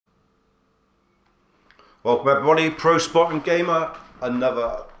Welcome everybody, Pro Spotting Gamer,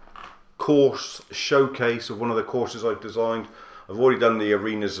 another course showcase of one of the courses I've designed. I've already done the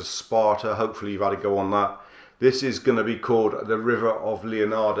Arenas of Sparta, hopefully you've had a go on that. This is going to be called the River of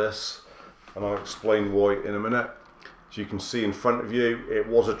Leonadis, and I'll explain why in a minute. As you can see in front of you, it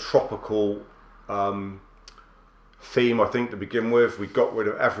was a tropical theme I think to begin with. We got rid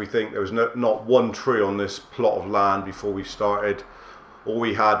of everything. There was not one tree on this plot of land before we started. All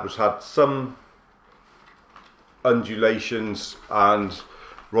we had some undulations and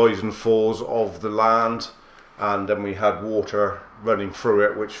rise and falls of the land, and then we had water running through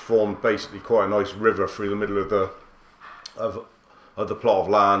it, which formed basically quite a nice river through the middle of the plot of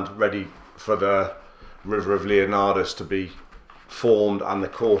land, ready for the River of Leonadis to be formed and the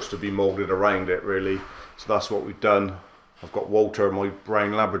course to be moulded around it, really. So that's what we've done. I've got Walter, my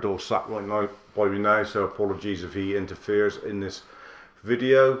brown Labrador, sat right now by me now, so apologies if he interferes in this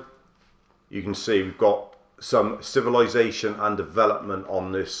video. You can see we've got some civilization and development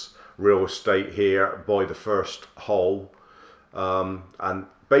on this real estate here by the first hole, and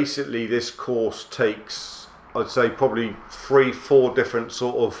basically this course takes, I'd say, probably 3-4 different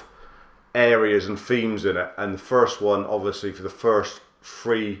sort of areas and themes in it. And the first one, obviously, for the first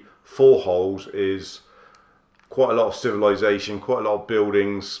 3-4 holes is quite a lot of civilization, quite a lot of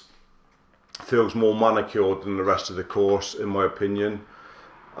buildings. Feels more manicured than the rest of the course, in my opinion.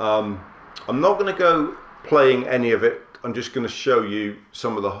 I'm not going to go playing any of it. I'm just going to show you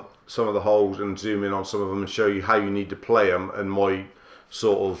some of the holes and zoom in on some of them and show you how you need to play them, and my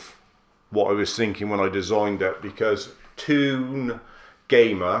sort of what I was thinking when I designed it. Because Toon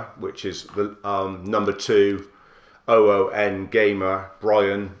Gamer, which is the number 2 OON Gamer,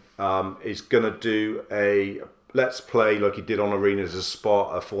 Brian, is going to do a let's play like he did on Arenas of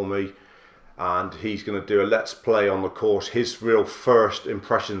Sparta for me. And he's going to do a let's play on the course, his real first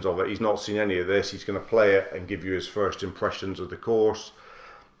impressions of it. He's not seen any of this. He's going to play it and give you his first impressions of the course.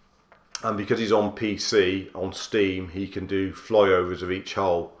 And because he's on PC, on Steam, he can do flyovers of each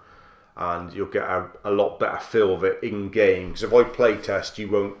hole, and you'll get a lot better feel of it in game. Because if I play test,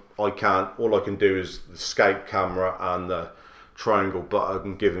 you won't. I can't. All I can do is the scout camera and the triangle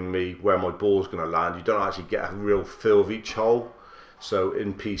button giving me where my ball's going to land. You don't actually get a real feel of each hole. So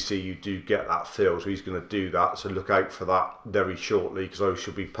in PC you do get that feel, so he's going to do that, so look out for that very shortly, because I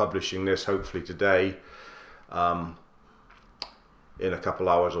should be publishing this hopefully today, in a couple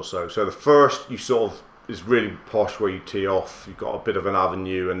hours or so. So the first, you sort of, is really posh where you tee off. You've got a bit of an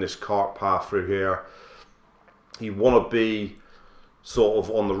avenue and this cart path through here. You want to be sort of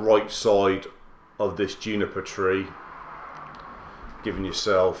on the right side of this juniper tree, giving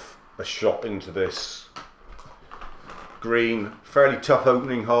yourself a shot into this green. Fairly tough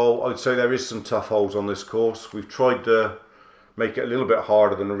opening hole. I'd say there is some tough holes on this course. We've tried to make it a little bit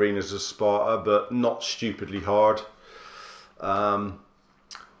harder than Arenas of Sparta, but not stupidly hard.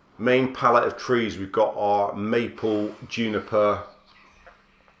 Main palette of trees we've got are maple, juniper,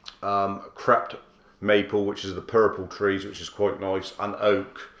 crept maple, which is the purple trees, which is quite nice, and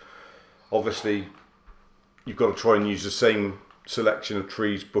oak. Obviously you've got to try and use the same selection of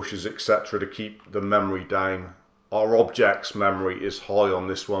trees, bushes, etc. to keep the memory down. Our object's memory is high on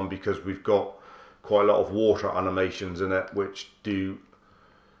this one because we've got quite a lot of water animations in it, which do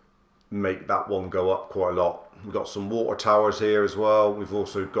make that one go up quite a lot. We've got some water towers here as well. We've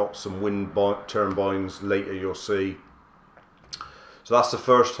also got some wind turbines later, you'll see. So that's the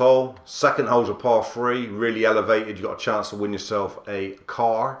first hole. Second hole's a par 3, really elevated. You've got a chance to win yourself a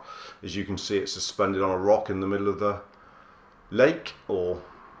car. As you can see, it's suspended on a rock in the middle of the lake or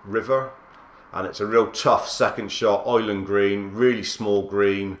river. And it's a real tough second shot, island green, really small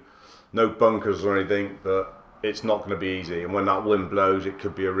green, no bunkers or anything, but it's not going to be easy. And when that wind blows, it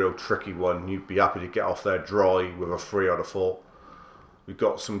could be a real tricky one. You'd be happy to get off there dry with a 3, I'd have thought. We've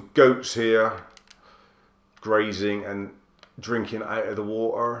got some goats here, grazing and drinking out of the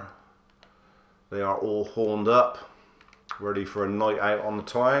water. They are all horned up, ready for a night out on the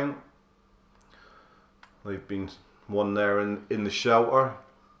town. They've been one there in the shelter,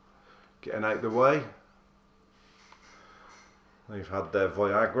 getting out the way. They've had their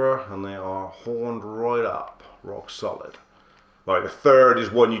Viagra and they are horned right up, rock solid. Right, the third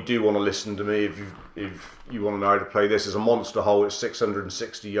is one you do want to listen to me if you want to know how to play this. It's a monster hole. It's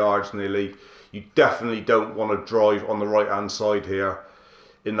 660 yards nearly. You definitely don't want to drive on the right hand side here.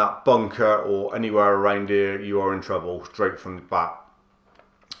 In that bunker or anywhere around here, you are in trouble straight from the bat.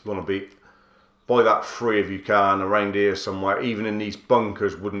 You want to be by that 3 if you can, around here somewhere. Even in these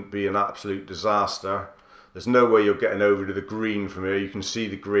bunkers wouldn't be an absolute disaster. There's no way you're getting over to the green from here. You can see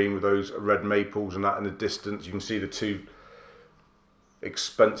the green with those red maples and that in the distance. You can see the two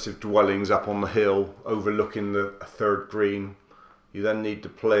expensive dwellings up on the hill overlooking the third green. You then need to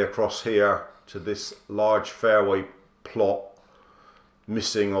play across here to this large fairway plot,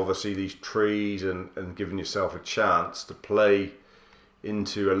 missing obviously these trees and giving yourself a chance to play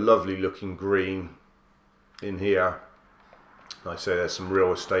into a lovely looking green in here. Like I say, there's some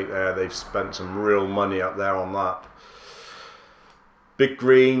real estate there. They've spent some real money up there on that. Big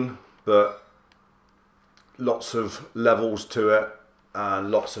green, but lots of levels to it and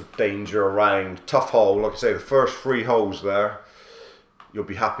lots of danger around. Tough hole. Like I say, the first 3 holes there, you'll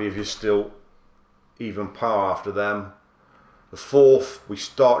be happy if you're still even par after them. The 4th, we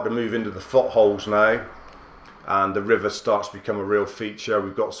start to move into the footholes now, and the river starts to become a real feature.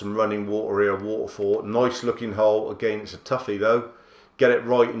 We've got some running water here, waterfall. Nice looking hole. Again, it's a toughie though. Get it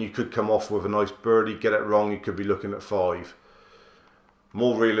right and you could come off with a nice birdie. Get it wrong, you could be looking at 5.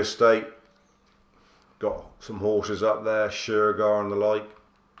 More real estate. Got some horses up there, Shergar and the like.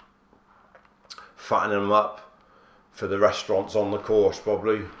 Fattening them up for the restaurants on the course,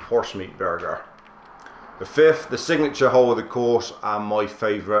 probably. Horse meat burger. The 5th, the signature hole of the course, and my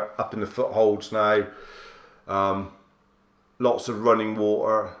favourite, up in the footholds now. Lots of running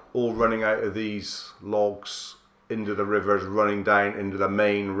water, all running out of these logs into the rivers, running down into the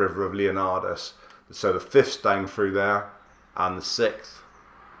main River of Leonadis. So the 5th's down through there, and the 6th.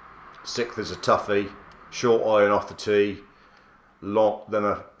 6th is a toughie, short iron off the tee, long, then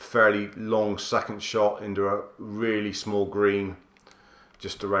a fairly long second shot into a really small green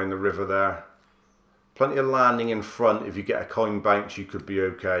just around the river there. Plenty of landing in front. If you get a kind bounce, you could be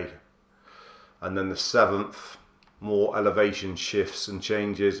okay. And then the 7th, more elevation shifts and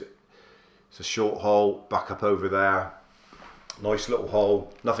changes. It's a short hole, back up over there. Nice little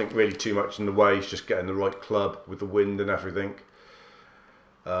hole, nothing really too much in the way. It's just getting the right club with the wind and everything.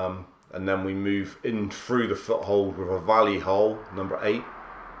 And then we move in through the foothold with a valley hole, number 8.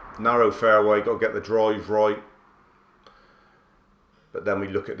 Narrow fairway, got to get the drive right. But then we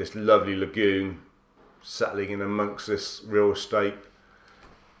look at this lovely lagoon settling in amongst this real estate.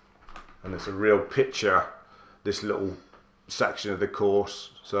 And it's a real picture, this little section of the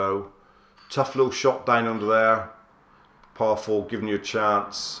course. So tough little shot down under there. Par 4 giving you a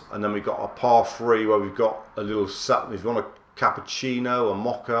chance. And then we've got a par 3 where we've got a little set. If you want a cappuccino, a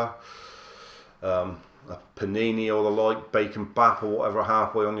mocha, a panini or the like, bacon bap or whatever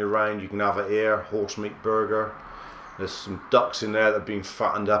halfway on your round, you can have it here. Horse meat burger. There's some ducks in there that have been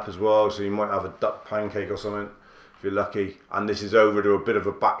fattened up as well, so you might have a duck pancake or something if you're lucky. And this is over to a bit of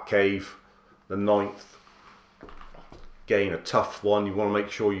a back cave, the 9th. Again, a tough one. You want to make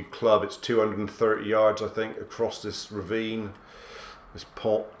sure you club. It's 230 yards, I think, across this ravine, this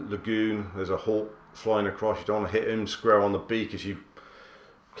pot lagoon. There's a hawk flying across. You don't want to hit him square on the beak as you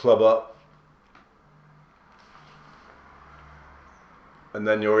club up. And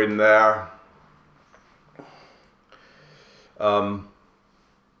then you're in there.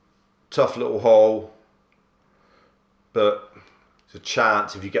 Tough little hole, but it's a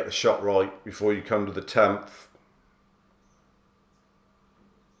chance if you get the shot right before you come to the 10th.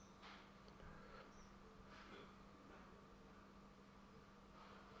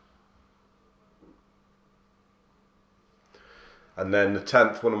 And then the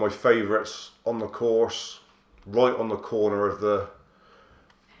 10th, one of my favourites on the course, right on the corner of the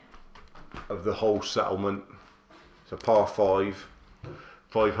whole settlement. It's a par 5,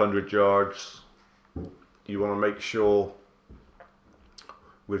 500 yards. You want to make sure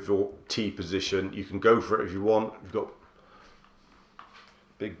with your tee position, you can go for it if you want. You've got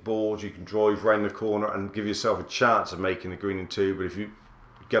big balls, you can drive round the corner and give yourself a chance of making the green in 2. But if you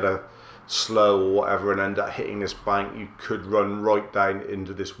get a slow or whatever and end up hitting this bank, you could run right down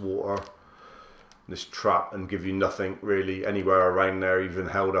into this water, this trap, and give you nothing really anywhere around there. Even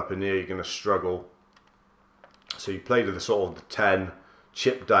held up in here, you're going to struggle. So you play to the sort of the 10,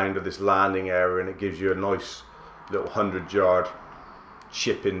 chip down to this landing area, and it gives you a nice little 100-yard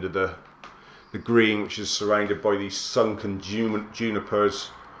chip into the green, which is surrounded by these sunken junipers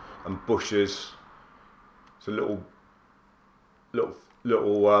and bushes. It's a little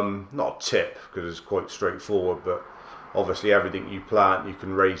not a tip because it's quite straightforward, but obviously everything you plant you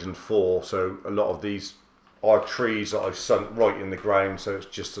can raise and fall. So a lot of these are trees that I've sunk right in the ground, so it's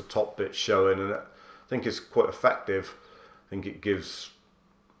just the top bit showing, and I think it's quite effective. I think it gives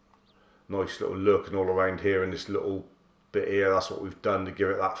a nice little look, and all around here in this little bit here, that's what we've done to give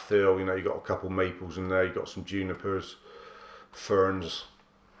it that feel. You know, you've got a couple maples in there, you've got some junipers, ferns.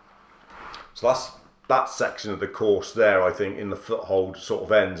 So that's that section of the course there, I think, in the foothold sort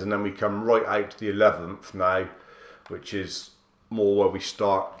of ends, and then we come right out to the 11th now, which is more where we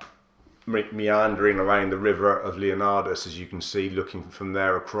start meandering around the River of Leonadis, as you can see, looking from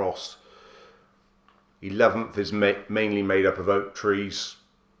there across. 11th is mainly made up of oak trees,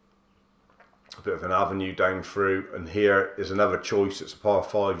 a bit of an avenue down through, and here is another choice. It's a par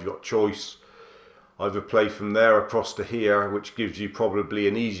 5. You've got choice. Either play from there across to here, which gives you probably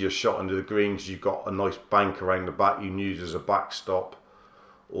an easier shot into the green because you've got a nice bank around the back you can use as a backstop,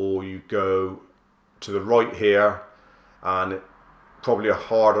 or you go to the right here and probably a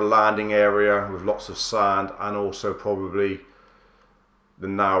harder landing area with lots of sand, and also probably the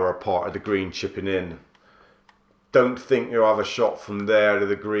narrower part of the green chipping in. Don't think you'll have a shot from there to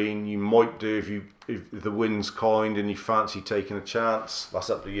the green. You might do if the wind's kind and you fancy taking a chance. That's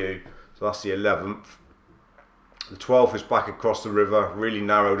up to you. So that's the 11th. The 12th is back across the river, really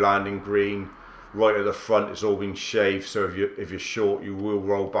narrow landing green. Right at the front it's all been shaved, so if you're short you will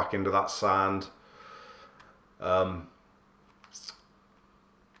roll back into that sand.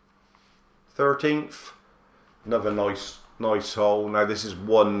 13th, another nice hole. Now this is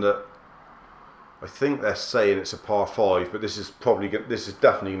one that I think they're saying it's a par 5, but this is definitely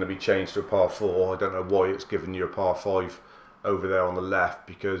going to be changed to a par 4. I don't know why it's given you a par 5 over there on the left,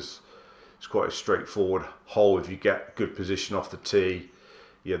 because it's quite a straightforward hole. If you get good position off the tee,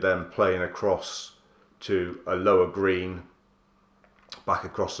 you're then playing across to a lower green back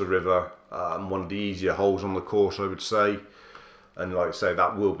across the river. One of the easier holes on the course, I would say. And like I say,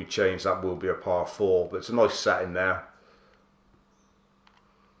 that will be changed. That will be a par 4, but it's a nice setting there.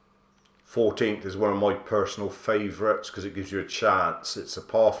 14th is one of my personal favourites because it gives you a chance. It's a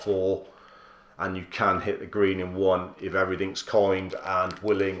par 4 and you can hit the green in one if everything's kind and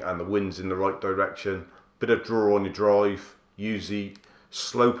willing and the wind's in the right direction. Bit of draw on your drive, use the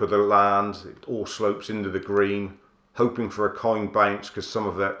slope of the land, it all slopes into the green, hoping for a kind bounce because some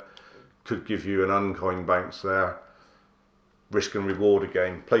of it could give you an unkind bounce there. Risk and reward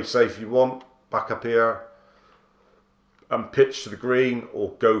again. Play safe if you want, back up here and pitch to the green,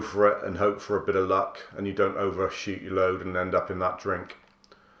 or go for it and hope for a bit of luck and you don't overshoot your load and end up in that drink.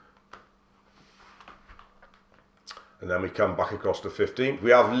 And then we come back across to 15th.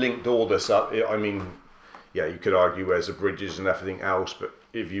 We have linked all this up. I mean, yeah, you could argue where's the bridges and everything else, but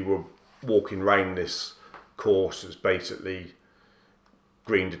if you were walking around this course, it's basically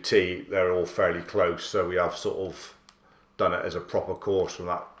green to tee. They're all fairly close, so we have sort of done it as a proper course from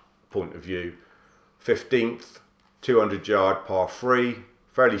that point of view. 15th, 200-yard par 3,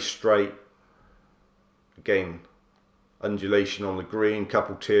 fairly straight. Again, undulation on the green,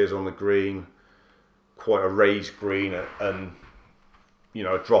 couple tiers on the green, quite a raised green, and you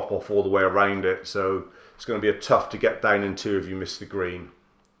know, a drop off all the way around it, so it's going to be tough to get down into if you miss the green.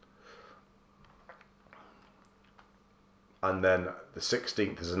 And then the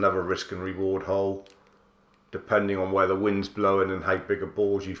 16th is another risk and reward hole, depending on where the wind's blowing and how big a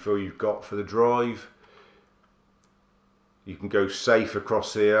balls you feel you've got for the drive. You can go safe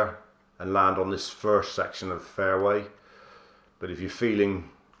across here and land on this first section of the fairway, but if you're feeling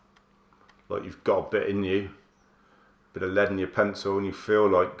like you've got a bit in you, a bit of lead in your pencil, and you feel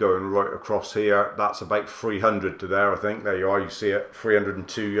like going right across here, that's about 300 to there, I think. There you are, you see it,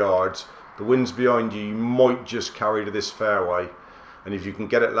 302 yards. The wind's behind you, you might just carry to this fairway, and if you can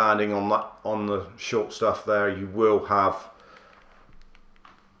get it landing on the short stuff there, you will have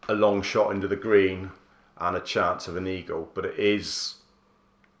a long shot into the green and a chance of an eagle. But it is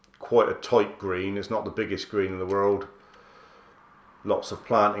quite a tight green. It's not the biggest green in the world. Lots of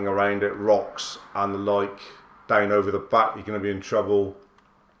planting around it, rocks and the like. Down over the back you're going to be in trouble.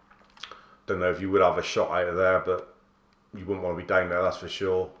 Don't know if you would have a shot out of there, but you wouldn't want to be down there, that's for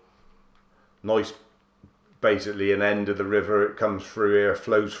sure. Nice, basically an end of the river. It comes through here,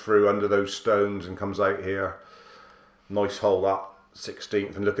 flows through under those stones and comes out here. Nice hole, that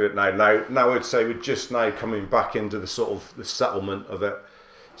 16th. And look at it now I'd say we're just now coming back into the sort of the settlement of it.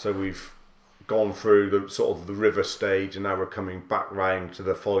 So we've gone through the sort of the river stage, and now we're coming back round to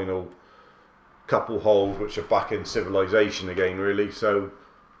the final couple holes, which are back in civilization again, really. So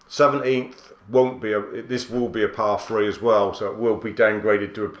 17th won't be this will be a par 3 as well, so it will be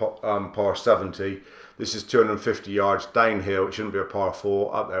downgraded to a par 70. This is 250 yards downhill. It shouldn't be a par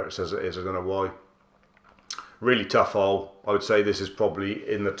 4. Up there it says it is, I don't know why. Really tough hole. I would say this is probably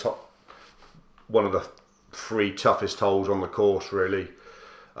in the top, one of the 3 toughest holes on the course, really.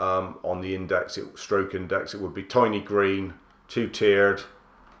 On the index, stroke index, it would be tiny green, 2-tiered,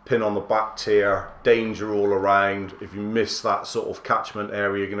 pin on the back tier, danger all around. If you miss that sort of catchment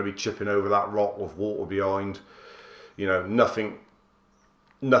area, you're going to be chipping over that rock with water behind. You know, nothing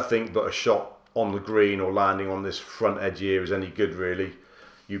but a shot on the green or landing on this front edge here is any good, really.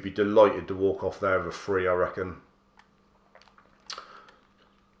 You'd be delighted to walk off there with a 3, I reckon.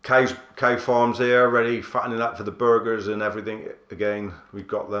 Cow farms here, ready, fattening up for the burgers and everything. Again, we've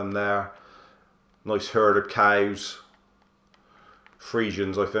got them there. Nice herd of cows.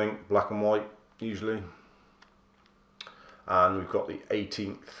 Friesians, I think, black and white usually. And we've got the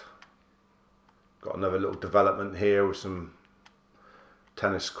 18th. Got another little development here with some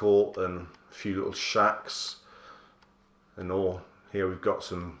tennis court and a few little shacks and all. Here we've got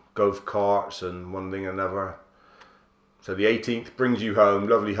some golf carts and one thing and another. So the 18th brings you home,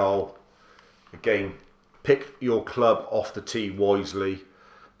 lovely hole. Again, pick your club off the tee wisely,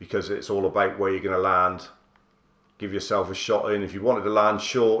 because it's all about where you're going to land. Give yourself a shot in. If you wanted to land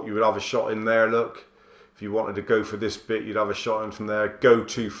short, you would have a shot in there, look. If you wanted to go for this bit, you'd have a shot in from there. Go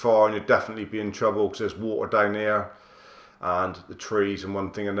too far and you'd definitely be in trouble, because there's water down here and the trees and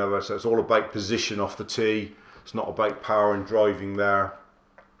one thing and another. So it's all about position off the tee. It's not about power and driving there.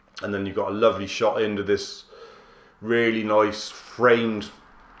 And then you've got a lovely shot into this really nice framed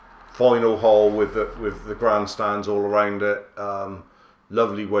final hole with the grandstands all around it.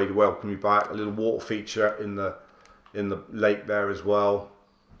 Lovely way to welcome you back. A little water feature in the lake there as well,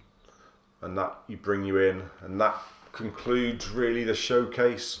 and that you bring you in, and that concludes really the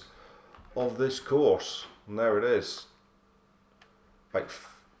showcase of this course. And there it is, like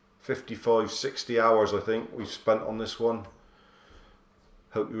 55-60 hours I think we've spent on this one.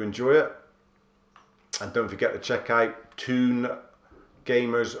 Hope you enjoy it, and don't forget to check out Toon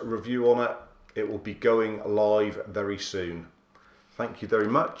Gamer's review on it. It will be going live very soon. Thank you very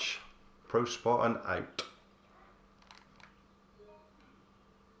much. Pro Spartan out.